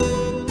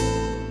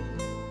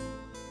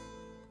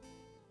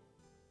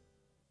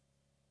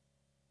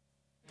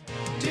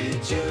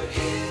you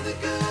hear the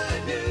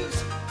good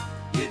news?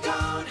 You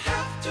don't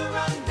have to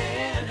run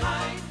and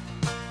hide.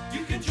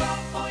 You can drop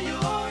all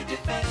your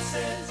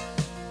defenses.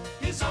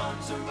 His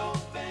arms are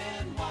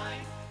open wide.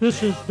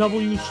 This is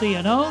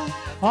WCNO,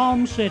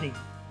 Palm City,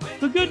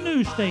 the good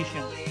news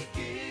station.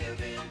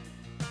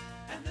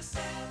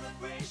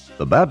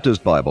 The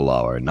Baptist Bible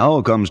Hour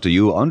now comes to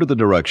you under the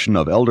direction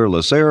of Elder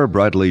LaSair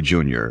Bradley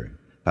Jr.,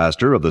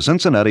 pastor of the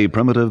Cincinnati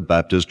Primitive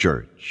Baptist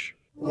Church.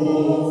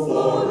 Oh,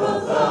 for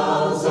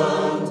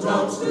 1,000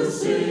 tongues to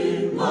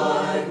sing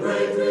my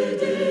great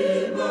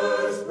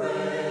Redeemer's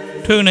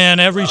praise. Tune in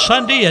every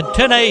Sunday at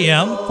 10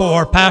 a.m.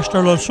 for Pastor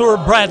LaSair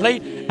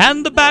Bradley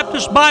and the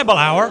Baptist Bible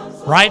Hour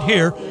right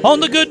here on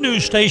the good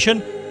news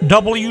station,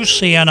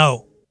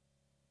 WCNO.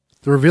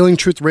 The Revealing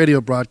Truth radio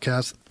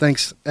broadcast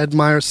thanks Ed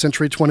Meyer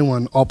Century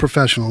 21 All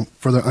Professional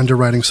for their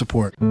underwriting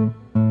support.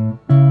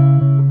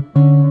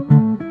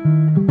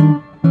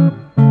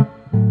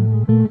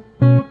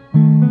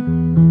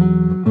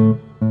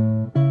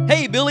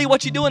 Hey, Billy,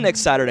 what you doing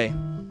next Saturday?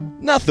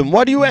 Nothing.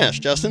 Why do you ask,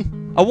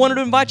 Justin? I wanted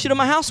to invite you to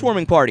my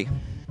housewarming party.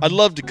 I'd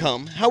love to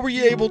come. How were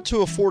you able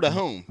to afford a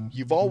home?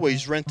 You've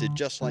always rented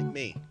just like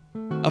me.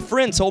 A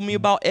friend told me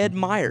about Ed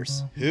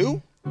Myers.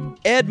 Who?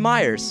 Ed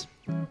Myers.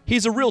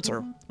 He's a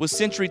realtor with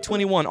Century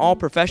 21 All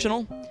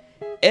Professional.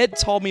 Ed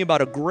told me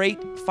about a great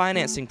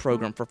financing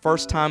program for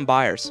first-time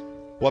buyers.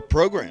 What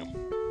program?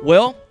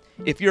 Well,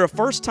 if you're a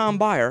first-time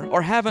buyer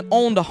or haven't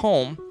owned a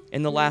home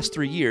in the last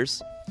 3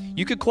 years,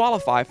 you could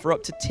qualify for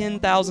up to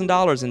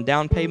 $10,000 in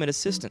down payment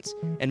assistance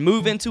and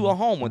move into a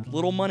home with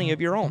little money of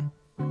your own.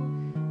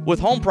 With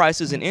home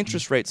prices and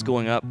interest rates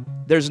going up,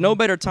 there's no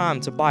better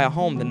time to buy a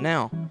home than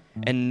now,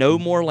 and no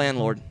more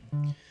landlord.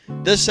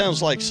 This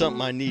sounds like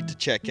something I need to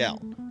check out.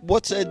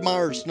 What's Ed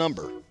Meyer's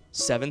number?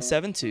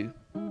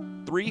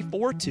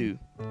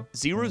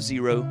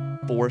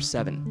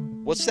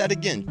 772-342-0047. What's that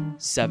again?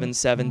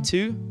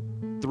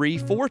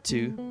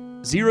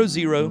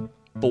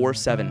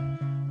 772-342-0047.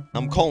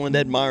 I'm calling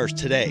Ed Myers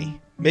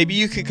today. Maybe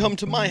you could come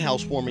to my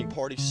housewarming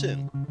party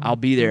soon. I'll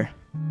be there.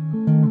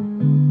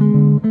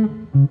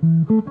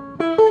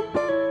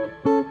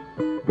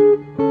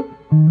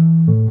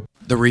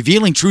 The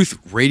Revealing Truth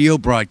radio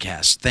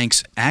broadcast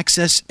thanks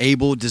Access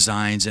Able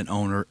Designs and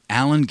owner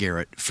Alan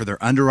Garrett for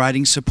their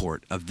underwriting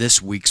support of this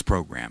week's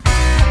program.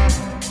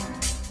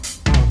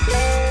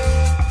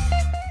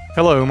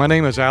 Hello, my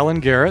name is Alan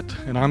Garrett,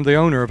 and I'm the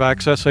owner of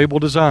Access Able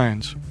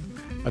Designs.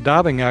 A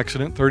diving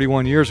accident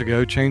 31 years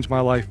ago changed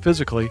my life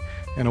physically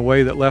in a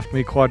way that left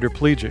me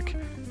quadriplegic.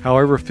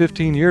 However,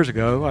 15 years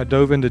ago, I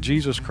dove into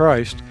Jesus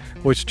Christ,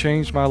 which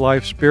changed my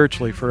life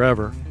spiritually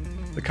forever.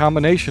 The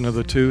combination of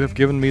the two have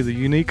given me the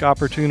unique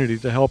opportunity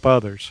to help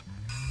others.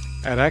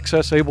 At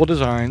Access Able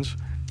Designs,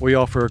 we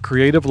offer a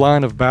creative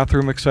line of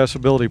bathroom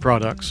accessibility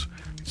products,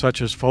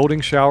 such as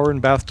folding shower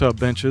and bathtub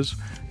benches,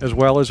 as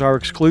well as our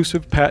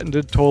exclusive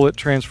patented toilet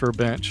transfer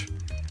bench.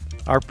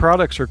 Our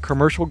products are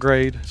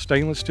commercial-grade,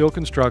 stainless steel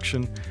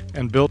construction,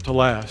 and built to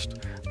last.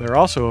 They're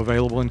also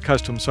available in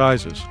custom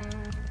sizes.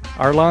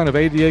 Our line of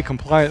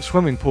ADA-compliant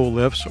swimming pool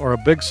lifts are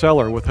a big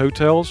seller with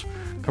hotels,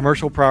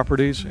 commercial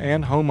properties,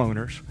 and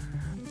homeowners.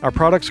 Our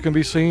products can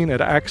be seen at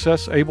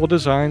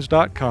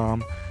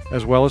accessabledesigns.com,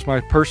 as well as my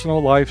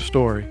personal life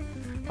story.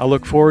 I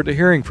look forward to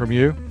hearing from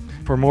you.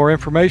 For more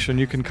information,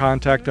 you can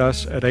contact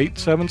us at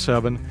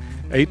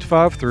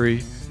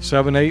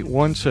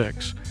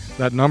 877-853-7816.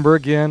 That number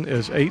again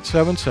is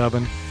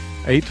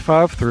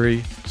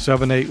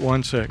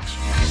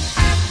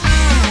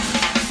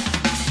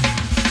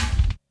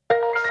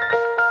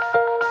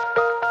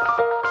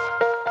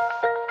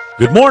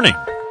Good morning.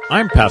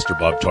 I'm Pastor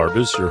Bob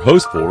Tarbus, your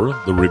host for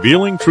the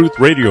Revealing Truth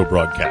radio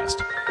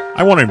broadcast.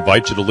 I want to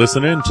invite you to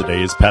listen in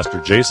today as Pastor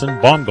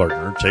Jason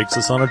Baumgartner takes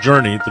us on a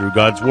journey through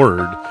God's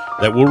Word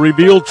that will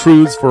reveal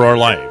truths for our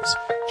lives.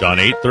 John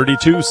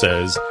 8:32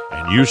 says,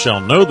 "And you shall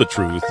know the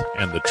truth,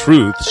 and the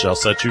truth shall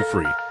set you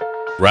free."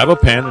 Grab a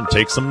pen and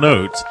take some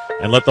notes,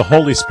 and let the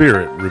Holy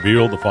Spirit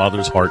reveal the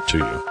Father's heart to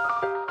you.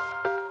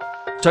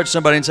 Touch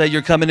somebody and say,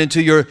 you're coming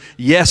into your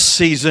yes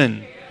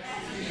season.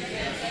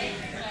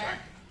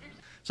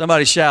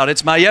 Somebody shout,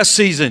 it's my yes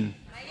season.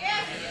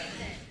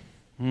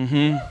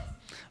 Mm-hmm.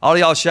 All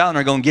y'all shouting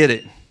are going to get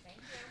it.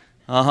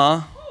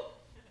 Uh-huh.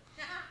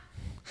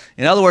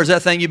 In other words,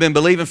 that thing you've been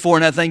believing for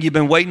and that thing you've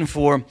been waiting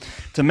for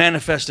to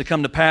manifest, to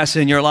come to pass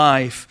in your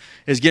life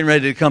is getting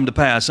ready to come to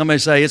pass. Somebody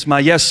say, it's my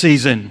yes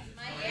season.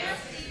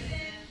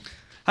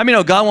 How many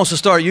know God wants to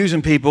start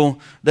using people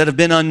that have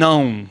been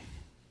unknown?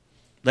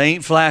 They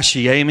ain't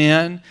flashy,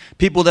 amen?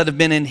 People that have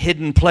been in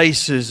hidden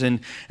places, and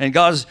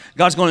God's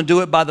going to do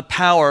it by the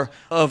power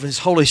of His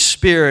Holy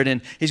Spirit,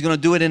 and He's going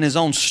to do it in His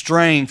own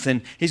strength,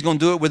 and He's going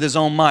to do it with His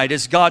own might.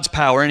 It's God's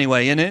power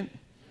anyway, isn't it?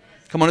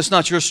 Come on, it's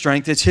not your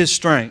strength, it's His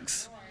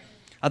strength.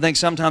 I think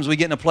sometimes we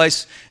get in a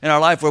place in our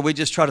life where we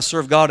just try to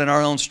serve God in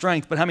our own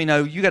strength, but how many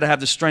know you got to have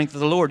the strength of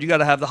the Lord? You got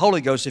to have the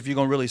Holy Ghost if you're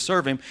going to really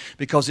serve Him,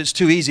 because it's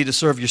too easy to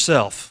serve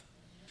yourself.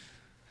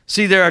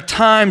 See, there are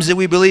times that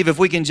we believe if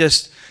we can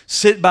just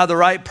sit by the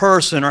right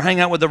person or hang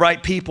out with the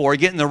right people or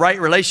get in the right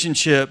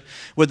relationship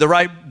with the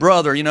right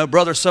brother,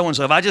 brother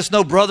so-and-so. If I just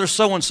know brother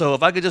so-and-so,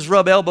 if I could just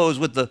rub elbows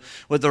with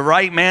the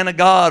right man of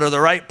God or the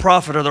right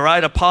prophet or the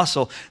right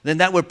apostle, then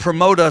that would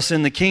promote us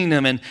in the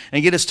kingdom and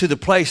get us to the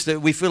place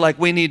that we feel like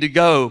we need to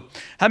go.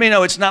 How many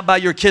know it's not by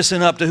your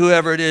kissing up to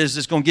whoever it is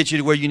that's going to get you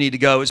to where you need to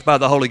go? It's by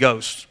the Holy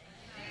Ghost.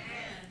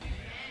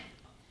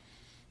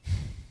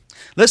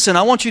 Listen,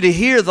 I want you to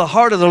hear the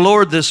heart of the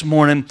Lord this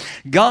morning.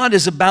 God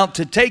is about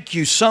to take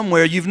you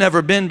somewhere you've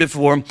never been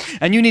before,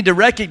 and you need to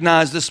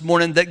recognize this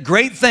morning that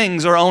great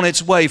things are on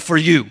its way for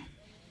you.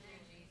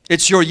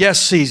 It's your yes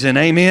season,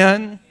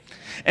 amen?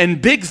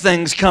 And big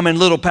things come in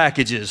little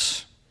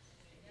packages.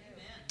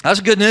 That's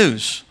good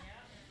news.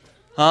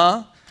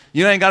 Huh?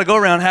 You ain't got to go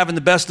around having the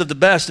best of the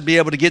best to be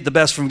able to get the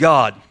best from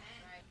God.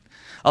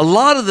 A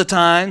lot of the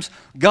times,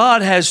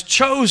 God has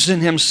chosen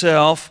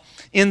himself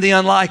in the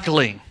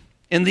unlikely,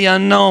 in the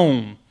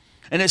unknown.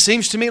 And it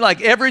seems to me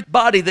like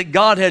everybody that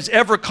God has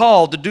ever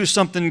called to do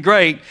something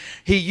great,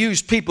 he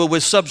used people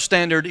with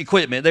substandard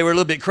equipment. They were a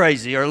little bit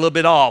crazy or a little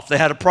bit off. They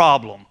had a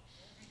problem.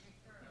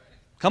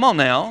 Come on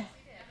now.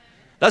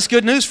 That's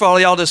good news for all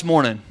of y'all this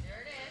morning.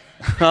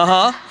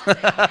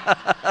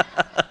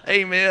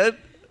 Amen.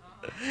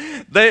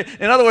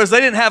 In other words, they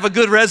didn't have a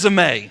good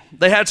resume.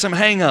 They had some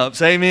hang-ups,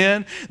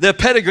 amen? Their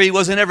pedigree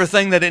wasn't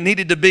everything that it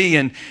needed to be,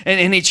 and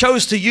he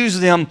chose to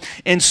use them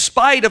in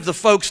spite of the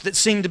folks that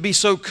seemed to be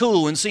so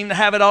cool and seemed to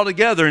have it all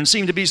together and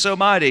seemed to be so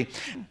mighty.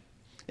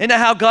 Isn't that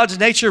how God's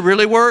nature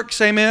really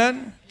works,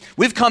 amen?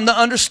 We've come to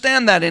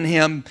understand that in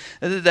him,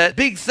 that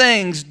big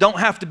things don't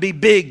have to be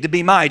big to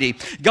be mighty.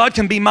 God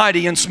can be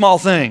mighty in small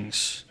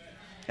things,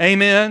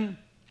 amen?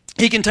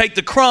 He can take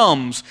the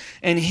crumbs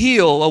and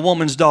heal a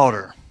woman's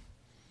daughter.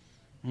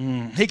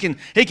 He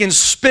can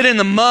spit in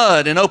the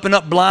mud and open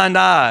up blind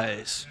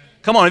eyes.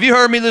 Come on, have you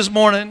heard me this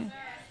morning?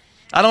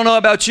 I don't know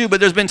about you, but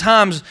there's been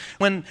times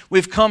when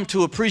we've come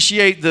to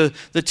appreciate the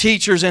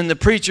teachers and the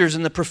preachers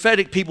and the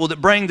prophetic people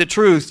that bring the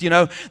truth,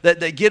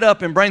 that get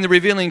up and bring the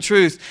revealing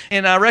truth.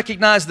 And I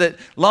recognize that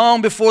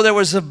long before there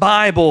was a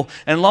Bible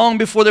and long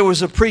before there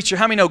was a preacher,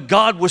 how many know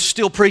God was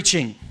still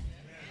preaching?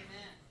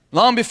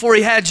 Long before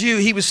he had you,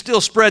 he was still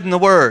spreading the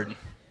word.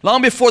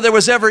 Long before there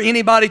was ever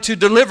anybody to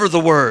deliver the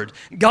word,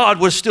 God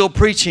was still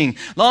preaching.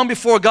 Long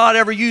before God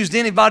ever used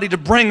anybody to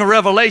bring a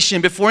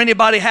revelation, before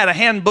anybody had a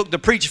handbook to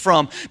preach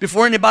from,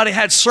 before anybody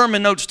had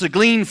sermon notes to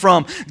glean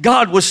from,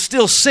 God was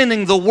still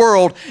sending the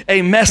world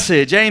a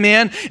message.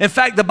 Amen. In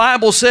fact, the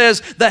Bible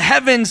says the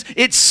heavens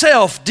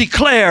itself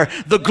declare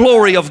the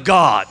glory of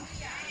God.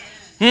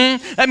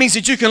 That means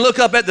that you can look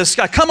up at the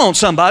sky. Come on,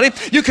 somebody.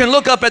 You can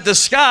look up at the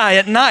sky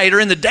at night or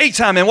in the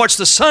daytime and watch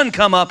the sun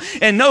come up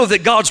and know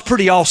that God's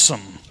pretty awesome.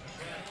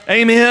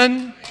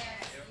 Amen.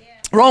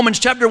 Romans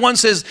chapter 1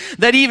 says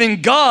that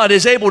even God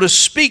is able to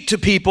speak to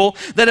people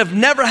that have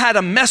never had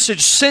a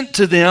message sent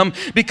to them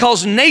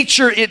because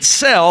nature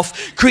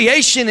itself,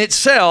 creation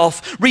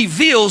itself,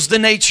 reveals the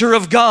nature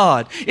of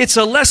God. It's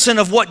a lesson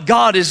of what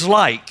God is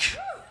like.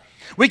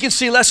 We can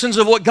see lessons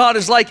of what God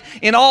is like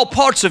in all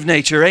parts of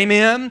nature.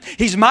 Amen.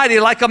 He's mighty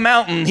like a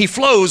mountain. He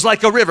flows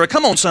like a river.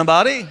 Come on,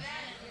 somebody.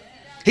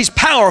 He's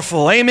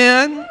powerful.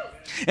 Amen.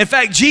 In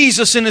fact,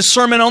 Jesus in his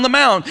Sermon on the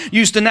Mount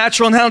used a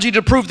natural analogy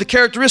to prove the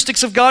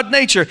characteristics of God's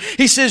nature.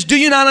 He says, do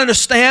you not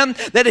understand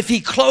that if he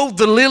clothed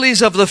the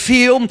lilies of the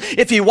field,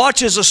 if he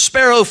watches a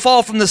sparrow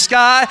fall from the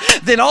sky,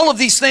 then all of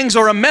these things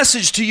are a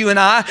message to you and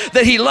I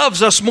that he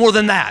loves us more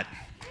than that?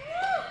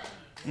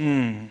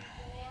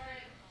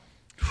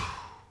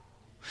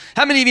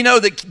 How many of you know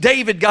that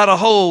David got a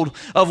hold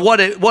of what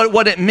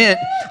it meant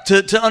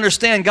to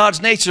understand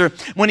God's nature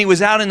when he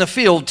was out in the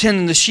field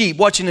tending the sheep,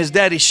 watching his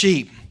daddy's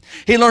sheep?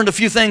 He learned a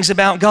few things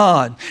about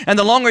God. And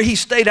the longer he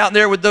stayed out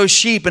there with those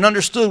sheep and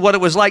understood what it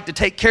was like to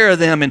take care of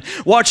them and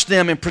watch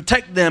them and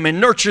protect them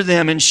and nurture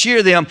them and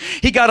shear them,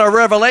 he got a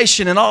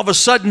revelation, and all of a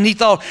sudden he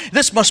thought,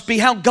 this must be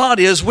how God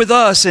is with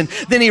us. And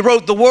then he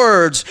wrote the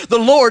words, the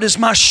Lord is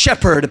my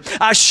shepherd,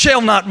 I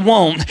shall not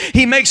want.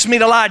 He makes me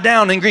to lie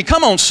down in green.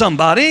 Come on,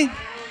 somebody.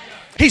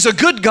 He's a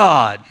good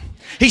God.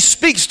 He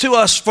speaks to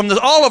us from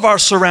all of our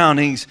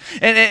surroundings,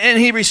 and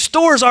he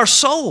restores our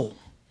soul.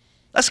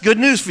 That's good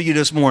news for you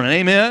this morning.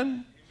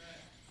 Amen.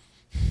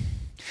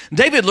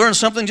 David learned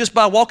something just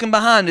by walking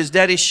behind his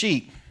daddy's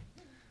sheep.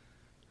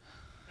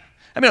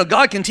 I mean,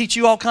 God can teach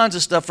you all kinds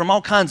of stuff from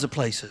all kinds of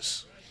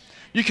places.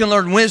 You can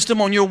learn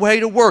wisdom on your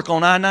way to work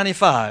on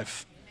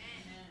I-95.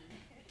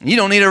 You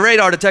don't need a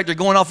radar detector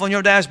going off on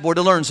your dashboard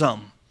to learn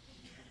something.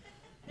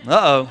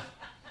 Uh-oh.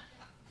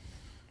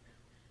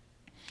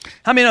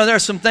 How many know there are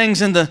some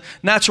things in the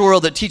natural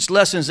world that teach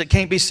lessons that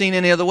can't be seen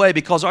any other way,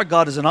 because our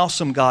God is an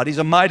awesome God. He's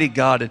a mighty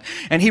God,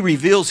 and he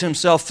reveals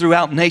himself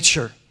throughout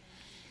nature.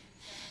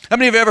 How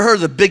many of you ever heard of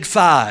the Big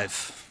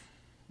Five?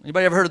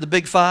 Anybody ever heard of the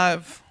Big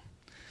Five?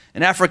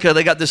 In Africa,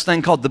 they got this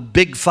thing called the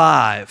Big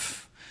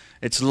Five.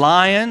 It's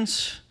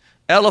lions,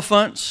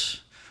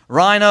 elephants,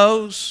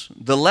 rhinos,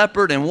 the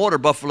leopard, and water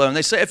buffalo. And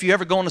they say if you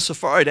ever go on a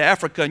safari to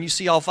Africa and you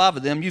see all five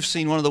of them, you've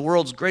seen one of the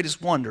world's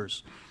greatest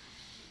wonders.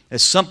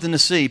 It's something to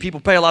see.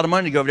 People pay a lot of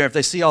money to go over there. If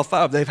they see all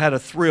five, they've had a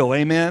thrill.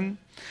 Amen?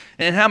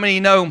 And how many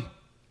know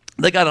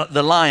they got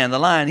the lion? The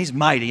lion, he's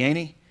mighty, ain't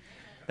he?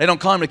 They don't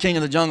call him the king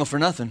of the jungle for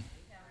nothing.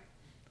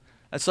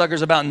 That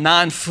sucker's about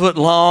 9 foot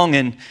long,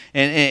 and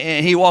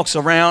he walks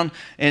around,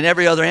 and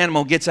every other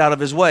animal gets out of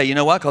his way. You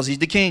know why? Because he's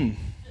the king.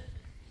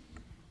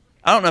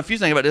 I don't know if you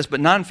think about this, but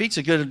 9 feet's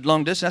a good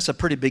long distance. That's a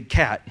pretty big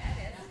cat.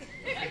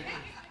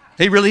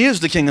 He really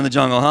is the king of the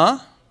jungle, huh?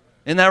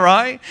 Isn't that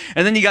right?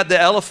 And then you got the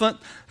elephant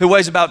who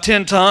weighs about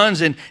 10 tons,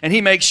 and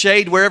he makes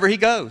shade wherever he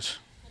goes.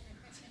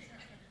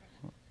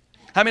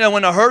 How many know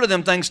when a herd of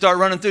them things start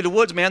running through the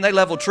woods, man, they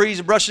level trees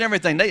and brush and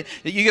everything.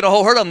 You get a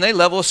whole herd of them, they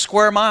level a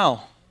square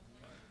mile.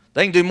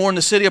 They can do more than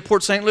the city of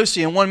Port St.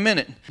 Lucie in 1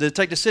 minute. It'll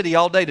take the city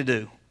all day to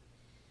do.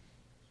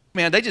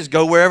 Man, they just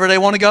go wherever they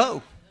want to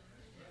go.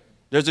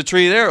 There's a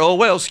tree there. Oh,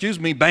 well, excuse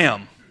me,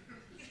 bam.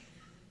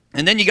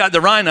 And then you got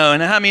the rhino.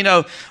 And how many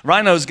know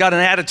rhino's got an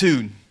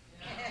attitude?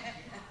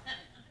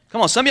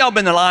 Come on, some of y'all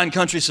been to Lion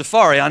Country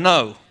Safari, I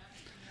know.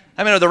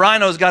 How many know the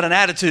rhino's got an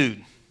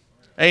attitude?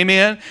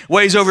 Amen?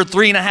 Weighs over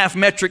 3.5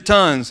 metric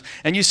tons.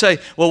 And you say,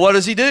 well, what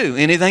does he do?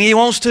 Anything he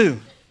wants to.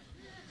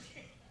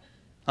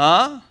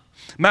 Huh?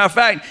 Matter of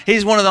fact,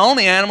 he's one of the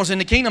only animals in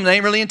the kingdom that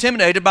ain't really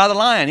intimidated by the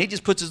lion. He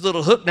just puts his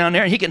little hook down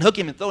there and he can hook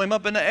him and throw him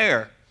up in the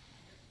air.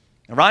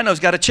 The rhino's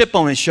got a chip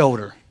on his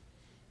shoulder.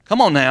 Come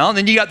on now. And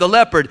then you got the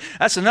leopard.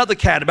 That's another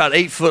cat about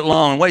 8 foot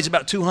long, weighs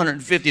about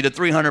 250 to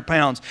 300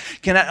 pounds.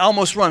 Can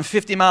almost run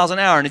 50 miles an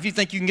hour. And if you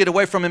think you can get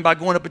away from him by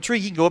going up a tree,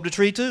 he can go up the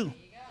tree too.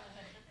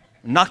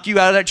 Knock you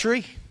out of that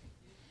tree.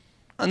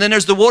 And then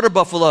there's the water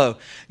buffalo.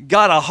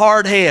 Got a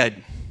hard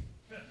head.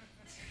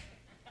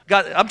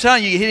 I'm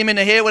telling you, you hit him in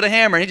the head with a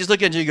hammer and he just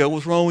look at you and go,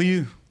 what's wrong with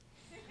you?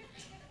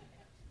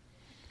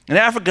 In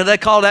Africa, they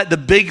call that the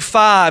Big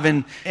Five,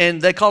 and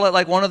they call it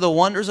like one of the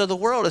wonders of the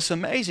world. It's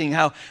amazing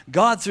how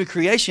God, through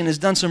creation, has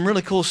done some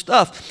really cool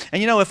stuff.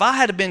 And you know, if I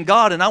had been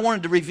God and I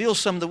wanted to reveal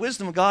some of the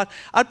wisdom of God,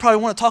 I'd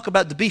probably want to talk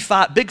about the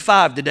Big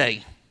Five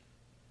today.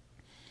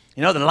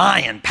 You know, the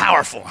lion,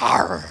 powerful,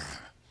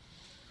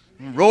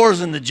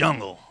 roars in the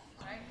jungle.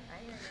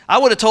 I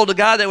would have told the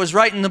guy that was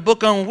writing the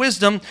book on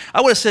wisdom,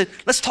 I would have said,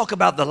 let's talk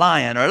about the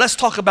lion, or let's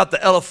talk about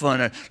the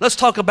elephant, or let's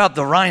talk about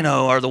the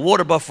rhino, or the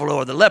water buffalo,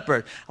 or the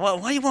leopard.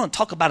 Well, why do you want to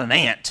talk about an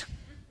ant?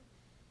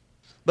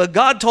 But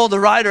God told the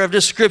writer of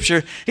this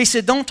scripture, he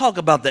said, don't talk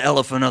about the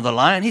elephant or the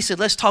lion. He said,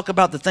 let's talk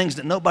about the things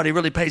that nobody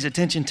really pays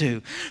attention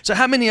to. So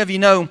how many of you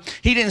know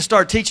he didn't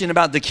start teaching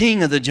about the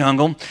king of the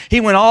jungle?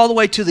 He went all the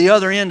way to the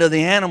other end of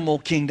the animal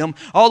kingdom,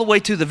 all the way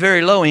to the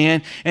very low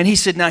end. And he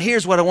said, now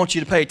here's what I want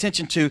you to pay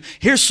attention to.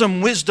 Here's some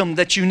wisdom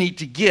that you need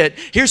to get.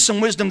 Here's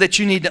some wisdom that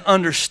you need to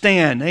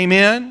understand.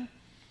 Amen?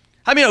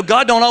 How many know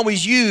God don't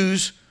always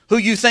use who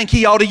you think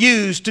he ought to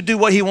use to do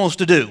what he wants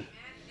to do?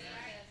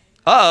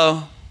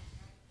 Uh-oh.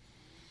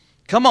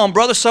 Come on,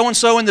 brother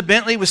so-and-so in the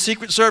Bentley with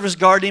Secret Service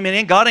guarding him,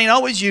 and God ain't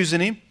always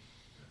using him.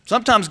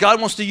 Sometimes God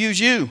wants to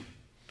use you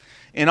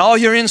in all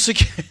your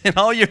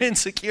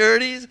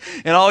insecurities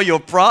and all your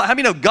problems. How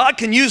many know God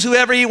can use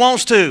whoever he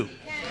wants to?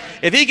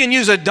 If he can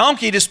use a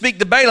donkey to speak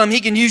to Balaam, he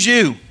can use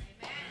you.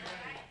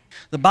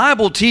 The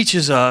Bible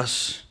teaches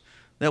us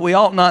that we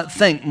ought not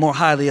think more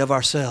highly of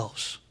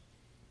ourselves.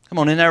 Come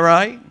on, isn't that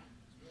right?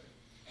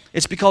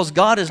 It's because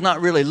God is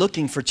not really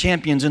looking for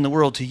champions in the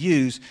world to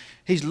use.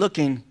 He's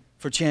looking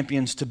for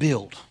champions to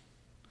build.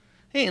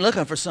 He ain't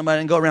looking for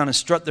somebody to go around and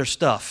strut their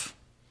stuff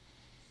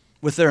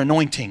with their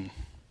anointing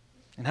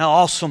and how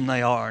awesome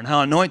they are and how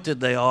anointed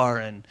they are,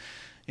 and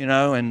you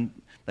know, and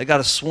they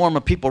got a swarm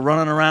of people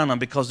running around them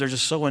because they're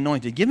just so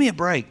anointed. Give me a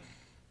break.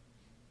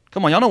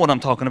 Come on, y'all know what I'm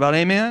talking about,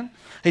 amen?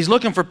 He's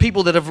looking for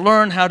people that have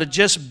learned how to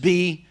just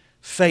be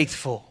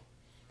faithful,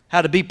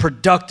 how to be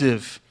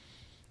productive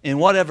in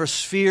whatever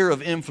sphere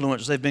of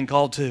influence they've been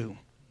called to.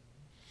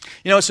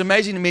 You know, it's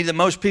amazing to me that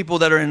most people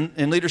that are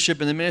in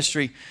leadership in the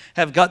ministry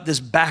have got this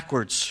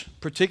backwards,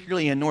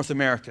 particularly in North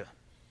America.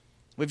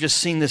 We've just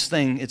seen this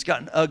thing. It's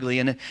gotten ugly,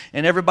 and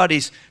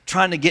everybody's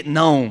trying to get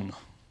known.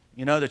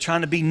 You know, they're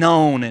trying to be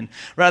known, and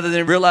rather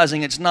than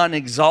realizing it's not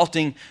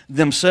exalting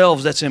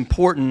themselves that's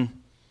important,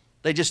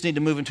 they just need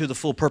to move into the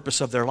full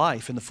purpose of their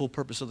life and the full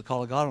purpose of the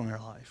call of God on their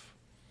life.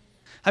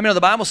 I mean,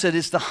 the Bible said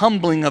it's the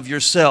humbling of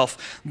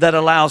yourself that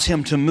allows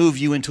him to move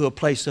you into a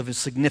place of his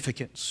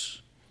significance.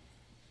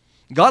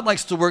 God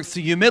likes to work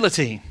through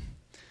humility,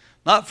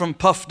 not from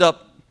puffed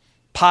up,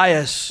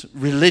 pious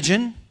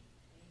religion.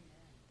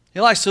 He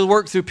likes to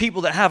work through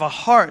people that have a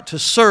heart to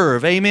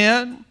serve.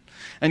 Amen?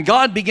 And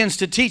God begins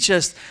to teach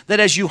us that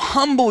as you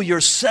humble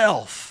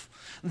yourself,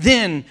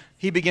 then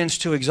he begins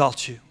to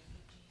exalt you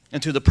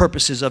into the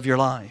purposes of your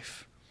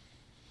life.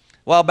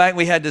 A while back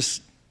we had this,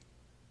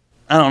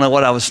 I don't know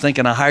what I was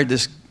thinking. I hired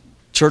this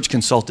church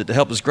consultant to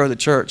help us grow the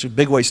church. A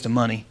big waste of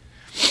money.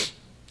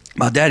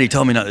 My daddy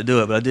told me not to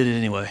do it, but I did it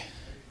anyway.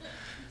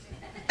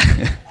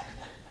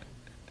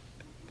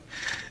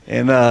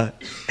 And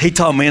he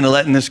talked me into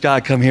letting this guy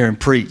come here and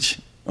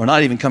preach. Or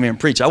not even come here and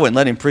preach. I wouldn't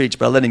let him preach,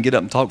 but I let him get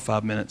up and talk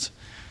 5 minutes.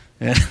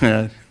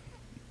 And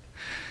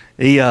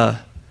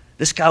this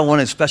This guy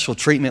wanted special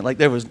treatment like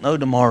there was no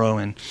tomorrow,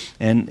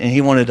 and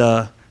he wanted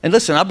and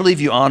listen, I believe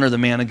you honor the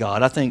man of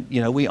God. I think,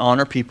 we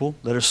honor people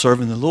that are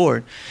serving the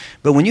Lord.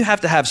 But when you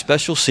have to have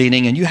special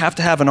seating and you have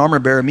to have an armor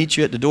bearer meet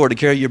you at the door to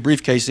carry your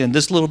briefcase in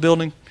this little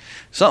building,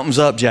 something's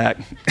up, Jack.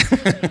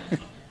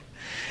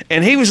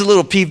 And he was a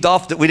little peeved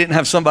off that we didn't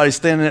have somebody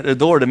standing at the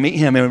door to meet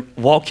him and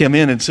walk him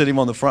in and sit him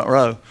on the front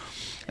row.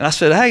 And I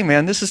said, hey,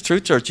 man, this is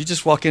Truth Church. You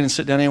just walk in and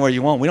sit down anywhere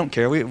you want. We don't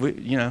care. We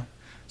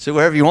sit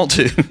wherever you want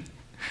to.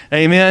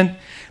 Amen.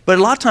 But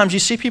a lot of times you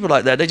see people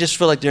like that. They just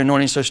feel like their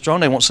anointing is so strong,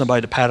 they want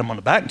somebody to pat them on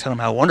the back and tell them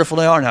how wonderful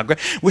they are and how great.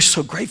 We're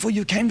so grateful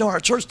you came to our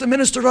church to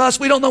minister to us.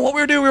 We don't know what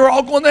we were doing. We were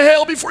all going to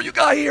hell before you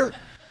got here.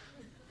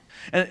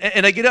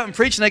 And they get up and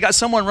preach, and they got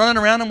someone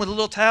running around them with a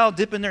little towel,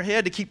 dipping their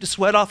head to keep the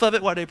sweat off of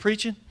it while they're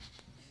preaching.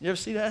 You ever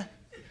see that?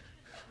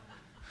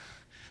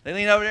 They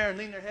lean over there and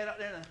lean their head out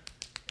there.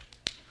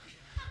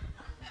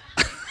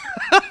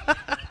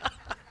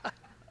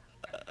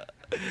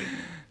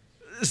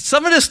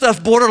 Some of this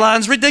stuff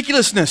borderlines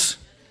ridiculousness.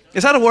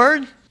 Is that a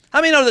word?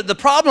 How many know that the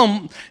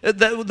problem,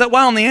 that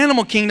while in the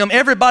animal kingdom,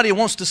 everybody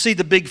wants to see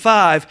the big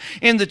five,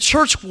 in the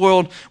church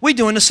world, we're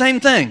doing the same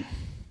thing.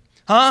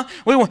 Huh?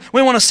 We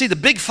want to see the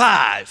big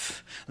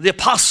five, the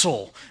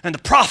apostle and the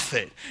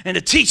prophet and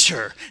the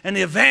teacher and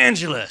the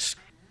evangelist.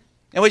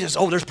 And we just,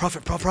 there's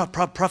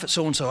prophet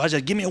so-and-so. I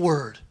just, give me a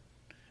word.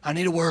 I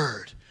need a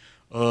word.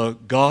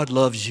 God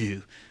loves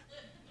you.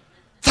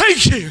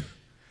 Thank you.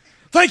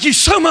 Thank you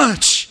so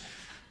much.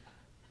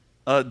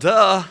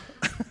 Duh.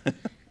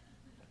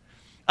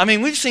 I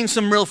mean, we've seen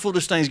some real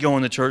foolish things go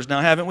in the church now,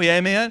 haven't we?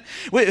 Amen.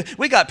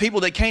 We got people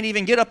that can't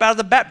even get up out of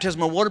the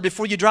baptismal water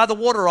before you dry the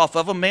water off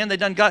of them. Man, they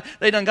done got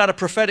a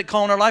prophetic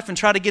call in their life and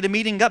try to get a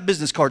meeting, got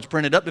business cards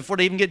printed up before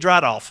they even get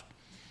dried off.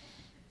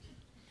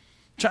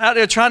 Out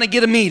there trying to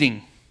get a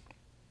meeting.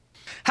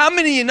 How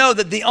many of you know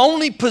that the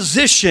only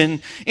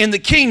position in the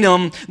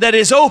kingdom that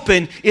is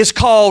open is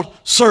called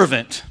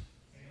servant?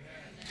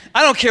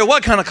 I don't care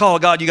what kind of call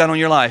of God you got on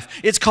your life.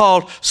 It's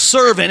called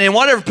servant. And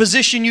whatever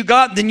position you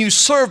got, then you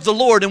serve the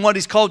Lord in what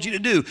He's called you to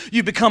do.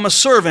 You become a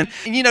servant.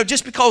 And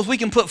just because we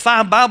can put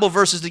 5 Bible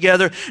verses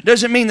together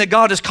doesn't mean that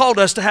God has called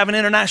us to have an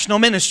international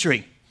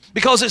ministry.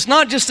 Because it's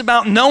not just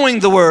about knowing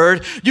the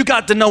Word. You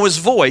got to know His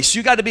voice.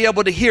 You got to be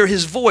able to hear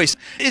His voice.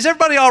 Is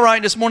everybody all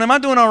right this morning? Am I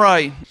doing all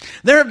right?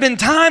 There have been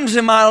times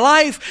in my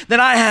life that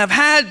I have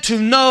had to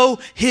know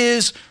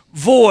His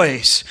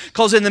voice.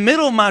 Because in the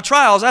middle of my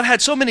trials, I've had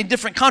so many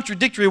different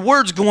contradictory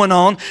words going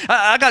on.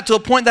 I got to a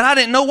point that I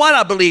didn't know what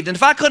I believed. And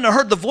if I couldn't have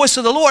heard the voice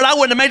of the Lord, I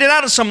wouldn't have made it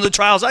out of some of the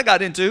trials I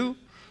got into.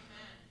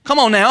 Come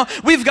on now.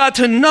 We've got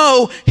to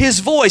know His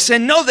voice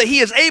and know that He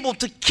is able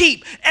to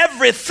keep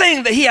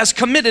everything that He has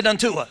committed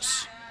unto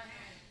us.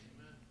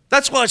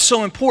 That's why it's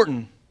so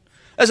important.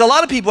 There's a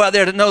lot of people out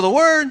there that know the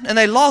Word and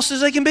they lost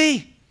as they can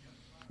be.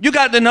 You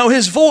got to know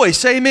His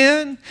voice,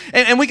 amen?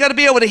 And we got to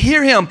be able to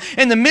hear Him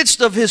in the midst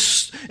of the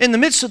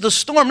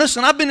storm.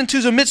 Listen, I've been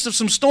into the midst of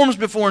some storms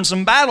before and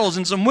some battles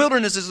and some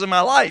wildernesses in my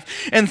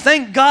life. And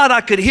thank God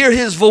I could hear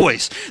His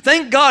voice.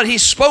 Thank God He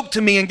spoke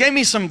to me and gave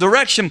me some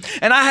direction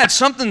and I had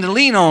something to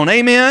lean on,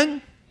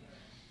 amen?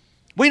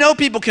 We know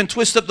people can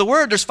twist up the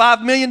word. There's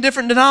 5 million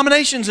different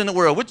denominations in the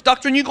world. Which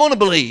doctrine are you going to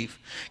believe?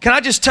 Can I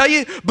just tell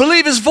you?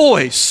 Believe His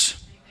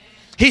voice.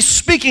 He's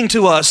speaking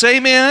to us,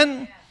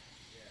 amen?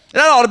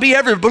 That ought to be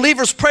every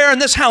believer's prayer in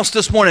this house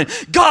this morning.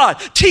 God,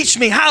 teach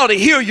me how to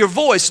hear your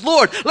voice.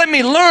 Lord, let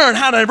me learn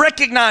how to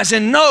recognize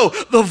and know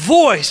the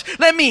voice.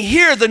 Let me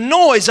hear the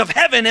noise of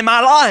heaven in my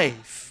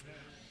life.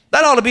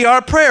 That ought to be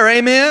our prayer,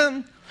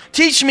 amen?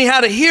 Teach me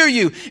how to hear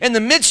you in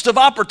the midst of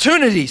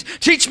opportunities.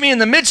 Teach me in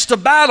the midst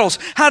of battles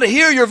how to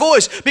hear your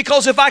voice.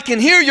 Because if I can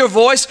hear your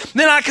voice,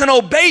 then I can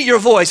obey your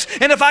voice.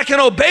 And if I can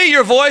obey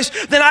your voice,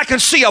 then I can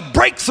see a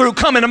breakthrough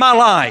come into my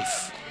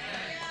life.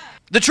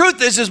 The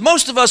truth is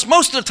most of us,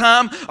 most of the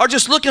time, are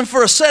just looking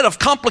for a set of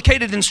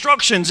complicated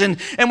instructions and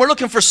we're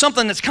looking for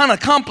something that's kind of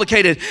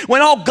complicated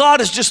when all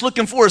God is just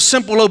looking for is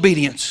simple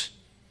obedience.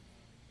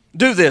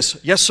 Do this.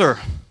 Yes, sir.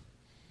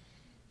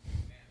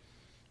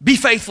 Be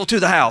faithful to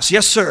the house.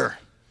 Yes, sir.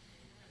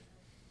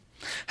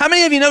 How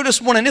many of you know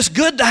this morning it's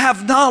good to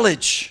have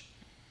knowledge?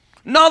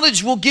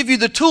 Knowledge will give you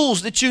the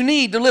tools that you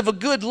need to live a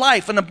good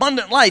life, an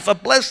abundant life, a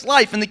blessed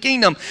life in the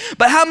kingdom.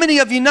 But how many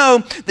of you know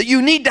that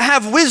you need to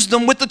have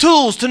wisdom with the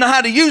tools to know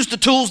how to use the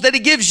tools that He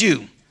gives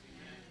you?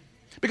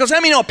 Because how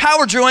many know a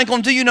power drill ain't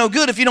going to do you no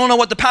good if you don't know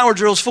what the power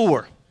drill's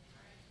for?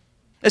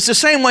 It's the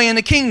same way in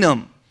the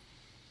kingdom.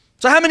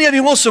 So how many of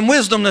you want some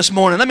wisdom this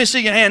morning? Let me see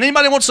your hand.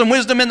 Anybody want some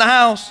wisdom in the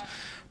house?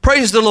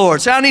 Praise the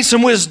Lord. Say, I need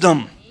some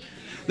wisdom.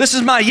 This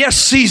is my yes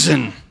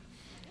season.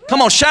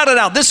 Come on, shout it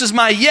out. This is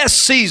my yes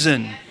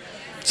season.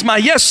 It's my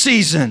yes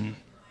season.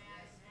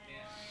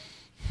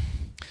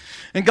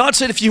 And God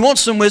said, if you want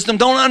some wisdom,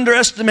 don't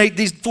underestimate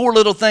these 4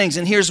 little things.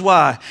 And here's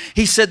why.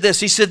 He said this.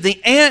 He said,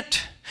 the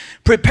ant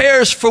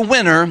prepares for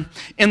winter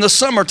in the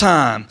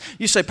summertime.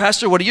 You say,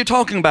 Pastor, what are you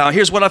talking about?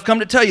 Here's what I've come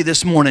to tell you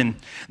this morning.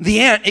 The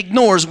ant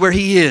ignores where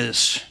he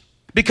is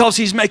because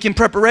he's making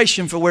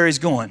preparation for where he's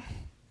going.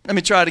 Let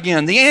me try it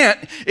again. The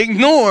ant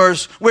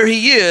ignores where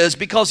he is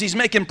because he's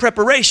making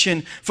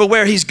preparation for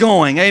where he's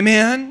going.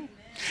 Amen?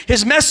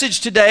 His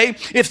message today,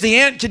 if the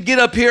ant could get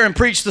up here and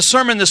preach the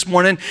sermon this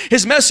morning,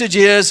 his message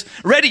is,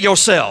 ready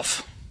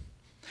yourself.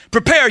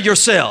 Prepare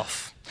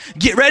yourself.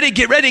 Get ready,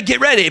 get ready, get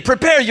ready.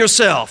 Prepare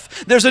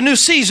yourself. There's a new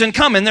season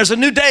coming. There's a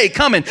new day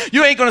coming.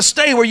 You ain't going to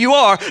stay where you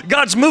are.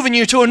 God's moving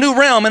you to a new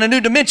realm and a new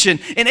dimension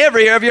in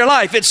every area of your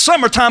life. It's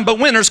summertime, but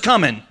winter's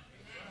coming.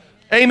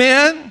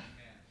 Amen?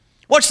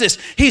 Watch this.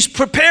 He's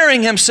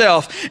preparing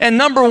himself. And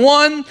number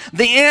one,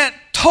 the ant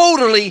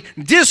totally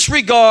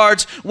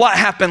disregards what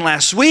happened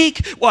last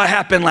week, what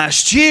happened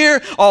last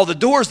year, all the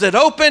doors that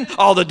opened,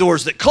 all the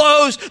doors that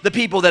closed, the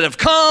people that have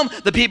come,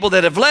 the people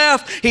that have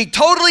left. He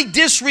totally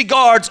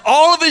disregards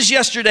all of his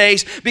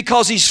yesterdays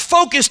because he's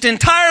focused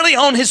entirely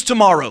on his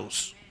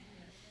tomorrows.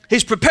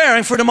 He's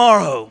preparing for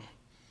tomorrow.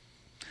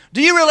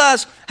 Do you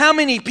realize how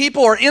many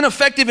people are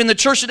ineffective in the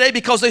church today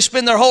because they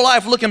spend their whole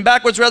life looking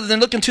backwards rather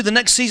than looking to the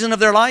next season of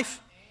their life?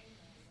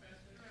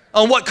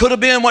 On what could have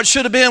been, what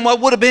should have been, what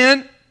would have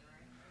been.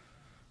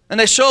 And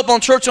they show up on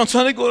church on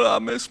Sunday going, I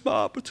missed my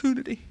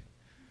opportunity.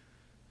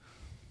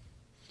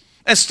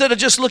 Instead of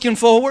just looking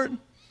forward.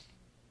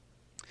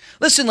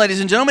 Listen, ladies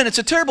and gentlemen, it's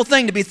a terrible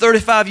thing to be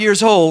 35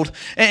 years old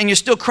and you're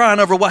still crying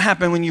over what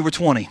happened when you were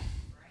 20.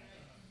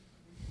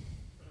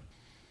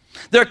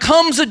 There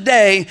comes a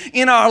day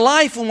in our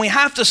life when we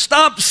have to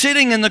stop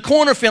sitting in the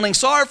corner feeling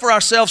sorry for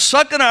ourselves,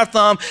 sucking our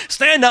thumb,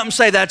 stand up and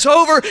say, that's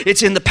over,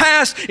 it's in the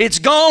past, it's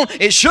gone,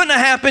 it shouldn't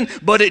have happened,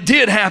 but it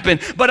did happen.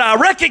 But I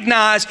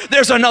recognize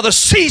there's another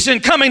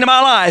season coming to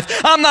my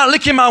life. I'm not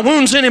licking my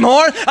wounds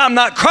anymore. I'm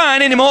not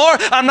crying anymore.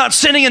 I'm not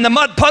sitting in the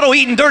mud puddle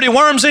eating dirty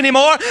worms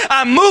anymore.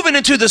 I'm moving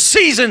into the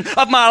season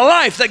of my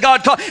life that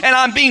God called, and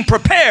I'm being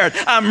prepared.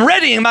 I'm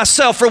readying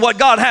myself for what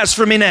God has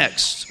for me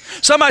next.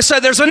 Somebody say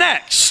there's a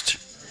next.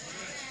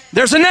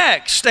 There's a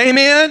next.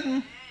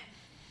 Amen.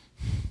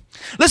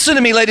 Listen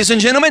to me, ladies and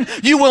gentlemen.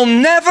 You will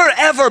never,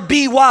 ever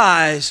be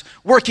wise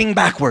working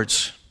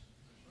backwards.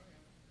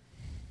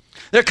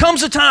 There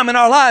comes a time in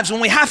our lives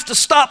when we have to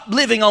stop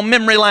living on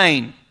memory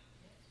lane.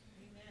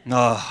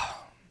 How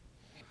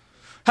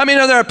many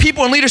know there are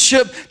people in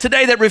leadership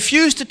today that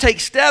refuse to take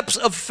steps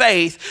of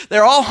faith?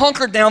 They're all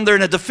hunkered down. They're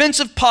in a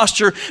defensive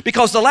posture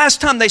because the last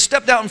time they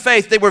stepped out in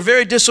faith, they were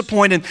very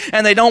disappointed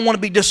and they don't want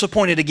to be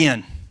disappointed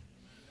again.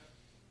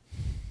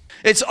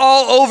 It's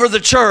all over the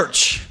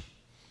church.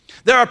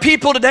 There are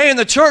people today in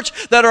the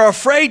church that are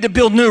afraid to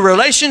build new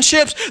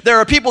relationships. There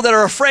are people that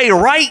are afraid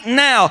right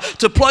now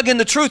to plug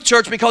into Truth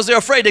Church because they're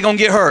afraid they're going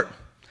to get hurt.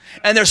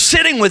 And they're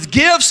sitting with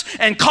gifts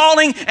and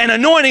calling and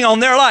anointing on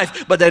their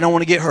life, but they don't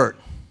want to get hurt.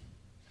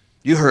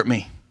 You hurt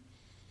me.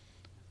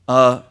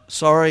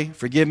 Sorry,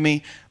 forgive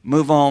me,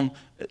 move on.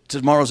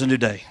 Tomorrow's a new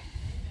day.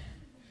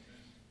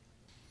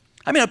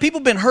 I mean,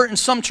 people been hurt in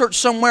some church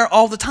somewhere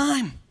all the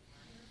time.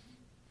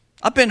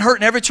 I've been hurt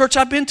in every church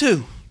I've been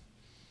to.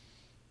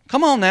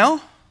 Come on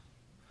now.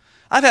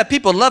 I've had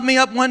people love me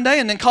up one day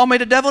and then call me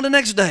the devil the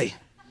next day.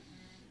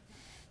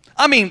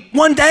 I mean,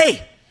 one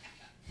day.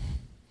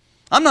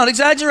 I'm not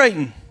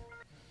exaggerating.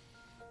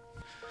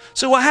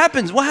 So what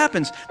happens? What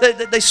happens?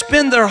 They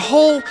spend their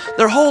whole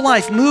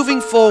life moving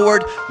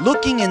forward,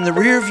 looking in the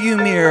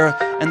rearview mirror,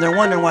 and they're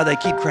wondering why they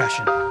keep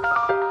crashing.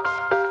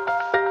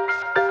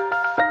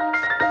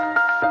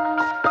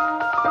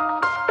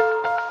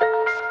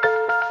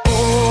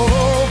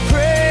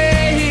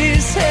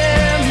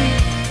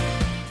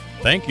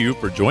 Thank you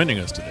for joining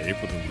us today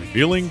for the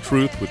Revealing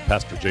Truth with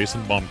Pastor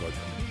Jason Baumgartner.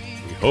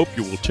 We hope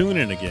you will tune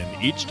in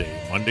again each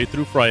day, Monday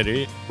through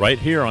Friday, right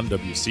here on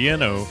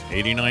WCNO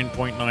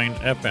 89.9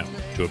 FM.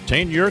 To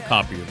obtain your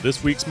copy of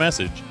this week's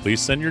message,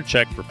 please send your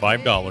check for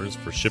 $5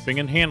 for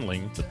shipping and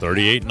handling to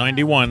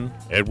 3891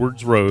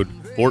 Edwards Road,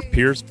 Fort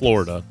Pierce,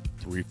 Florida,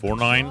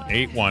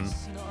 34981.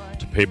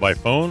 To pay by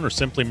phone or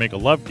simply make a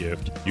love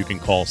gift, you can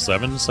call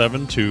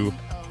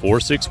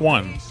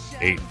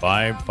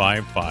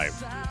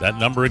 772-461-8555. That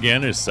number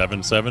again is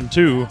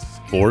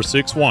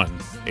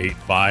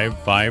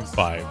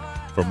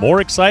 772-461-8555. For more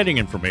exciting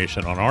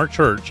information on our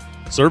church,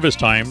 service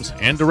times,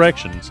 and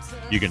directions,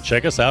 you can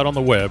check us out on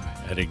the web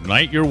at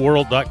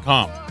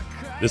igniteyourworld.com.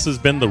 This has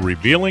been The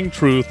Revealing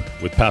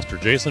Truth with Pastor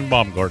Jason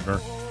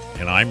Baumgartner,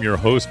 and I'm your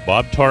host,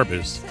 Bob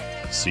Tarbis.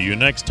 See you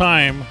next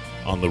time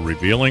on The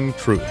Revealing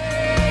Truth.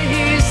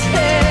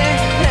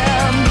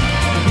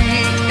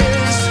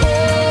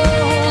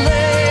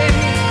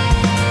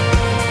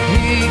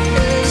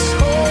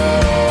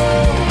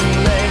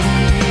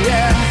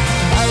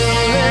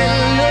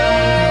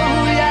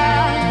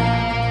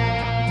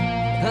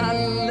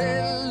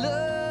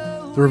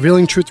 The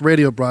Revealing Truth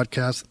radio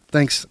broadcast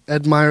thanks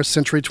Ed Meyer,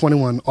 Century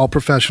 21, All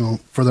Professional,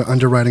 for their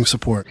underwriting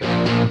support.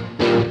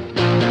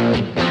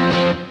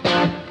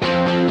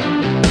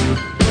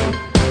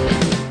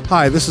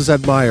 Hi, this is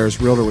Ed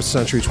Myers, Realtor with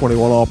Century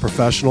 21 All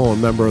Professional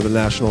and member of the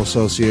National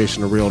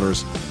Association of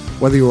Realtors.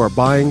 Whether you are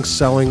buying,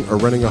 selling, or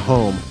renting a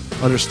home,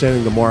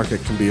 understanding the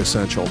market can be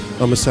essential.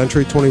 I'm a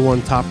Century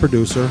 21 top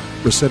producer,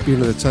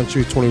 recipient of the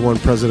Century 21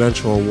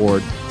 Presidential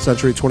Award,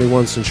 Century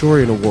 21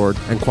 Centurion Award,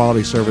 and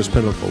Quality Service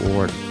Pinnacle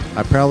Award.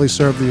 I proudly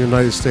served the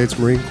United States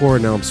Marine Corps,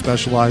 and now I'm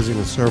specializing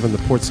in serving the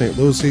Port St.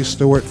 Lucie,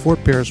 Stewart,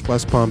 Fort Pierce,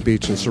 West Palm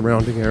Beach, and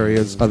surrounding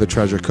areas of the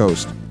Treasure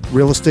Coast.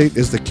 Real estate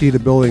is the key to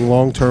building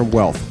long-term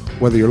wealth,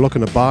 whether you're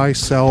looking to buy,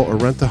 sell, or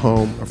rent a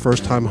home, a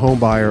first-time home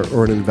buyer,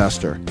 or an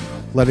investor.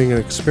 Letting an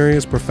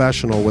experienced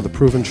professional with a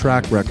proven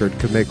track record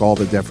can make all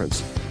the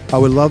difference. I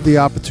would love the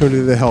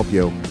opportunity to help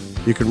you.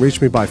 You can reach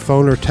me by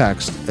phone or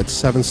text at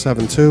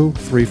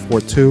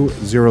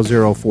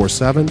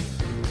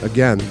 772-342-0047.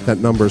 Again, that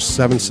number is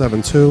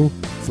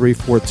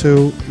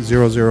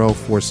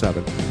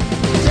 772-342-0047.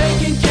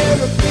 Taking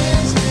care of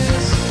business.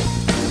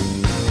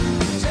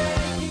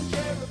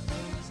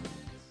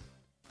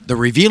 The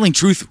Revealing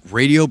Truth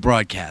radio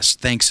broadcast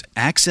thanks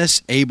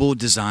Access Able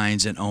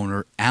Designs and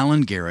owner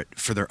Alan Garrett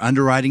for their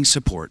underwriting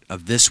support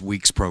of this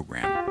week's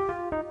program.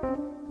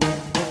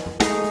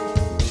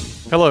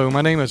 Hello,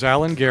 my name is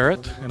Alan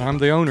Garrett, and I'm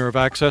the owner of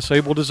Access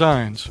Able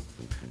Designs.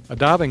 A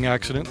diving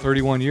accident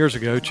 31 years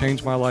ago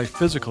changed my life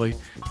physically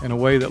in a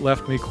way that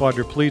left me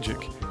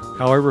quadriplegic.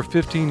 However,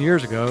 15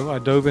 years ago, I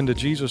dove into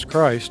Jesus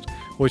Christ,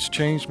 which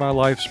changed my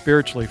life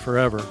spiritually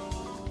forever.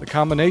 The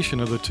combination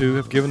of the two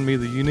have given me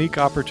the unique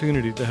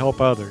opportunity to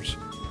help others.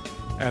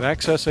 At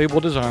Access Able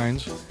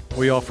Designs,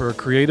 we offer a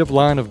creative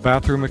line of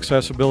bathroom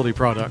accessibility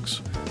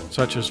products,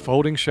 such as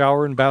folding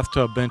shower and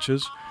bathtub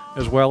benches,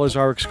 as well as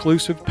our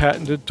exclusive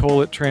patented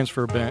toilet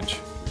transfer bench.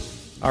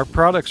 Our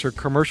products are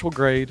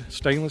commercial-grade,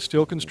 stainless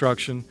steel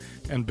construction,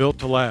 and built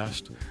to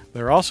last.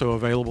 They're also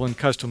available in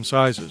custom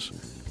sizes.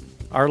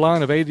 Our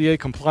line of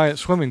ADA-compliant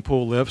swimming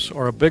pool lifts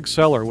are a big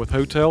seller with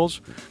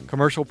hotels,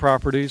 commercial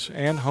properties,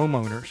 and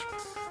homeowners.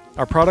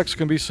 Our products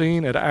can be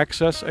seen at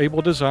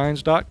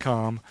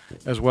accessabledesigns.com,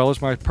 as well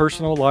as my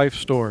personal life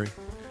story.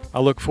 I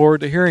look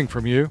forward to hearing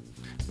from you.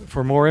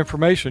 For more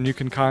information, you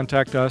can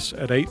contact us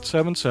at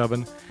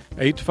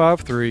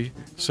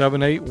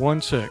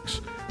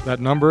 877-853-7816. That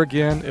number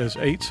again is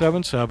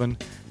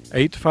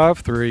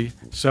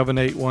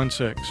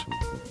 877-853-7816.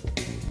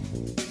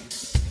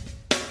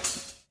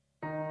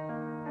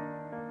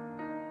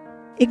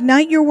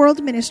 Ignite Your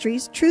World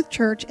Ministries, Truth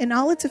Church, and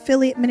all its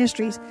affiliate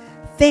ministries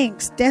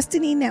thanks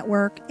Destiny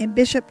Network and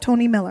Bishop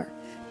Tony Miller.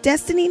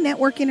 Destiny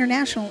Network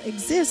International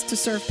exists to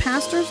serve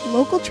pastors,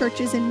 local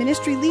churches, and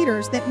ministry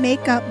leaders that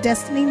make up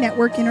Destiny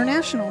Network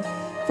International.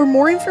 For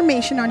more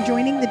information on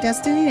joining the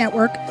Destiny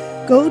Network,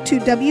 go to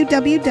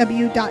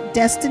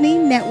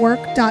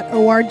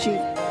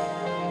www.destinynetwork.org.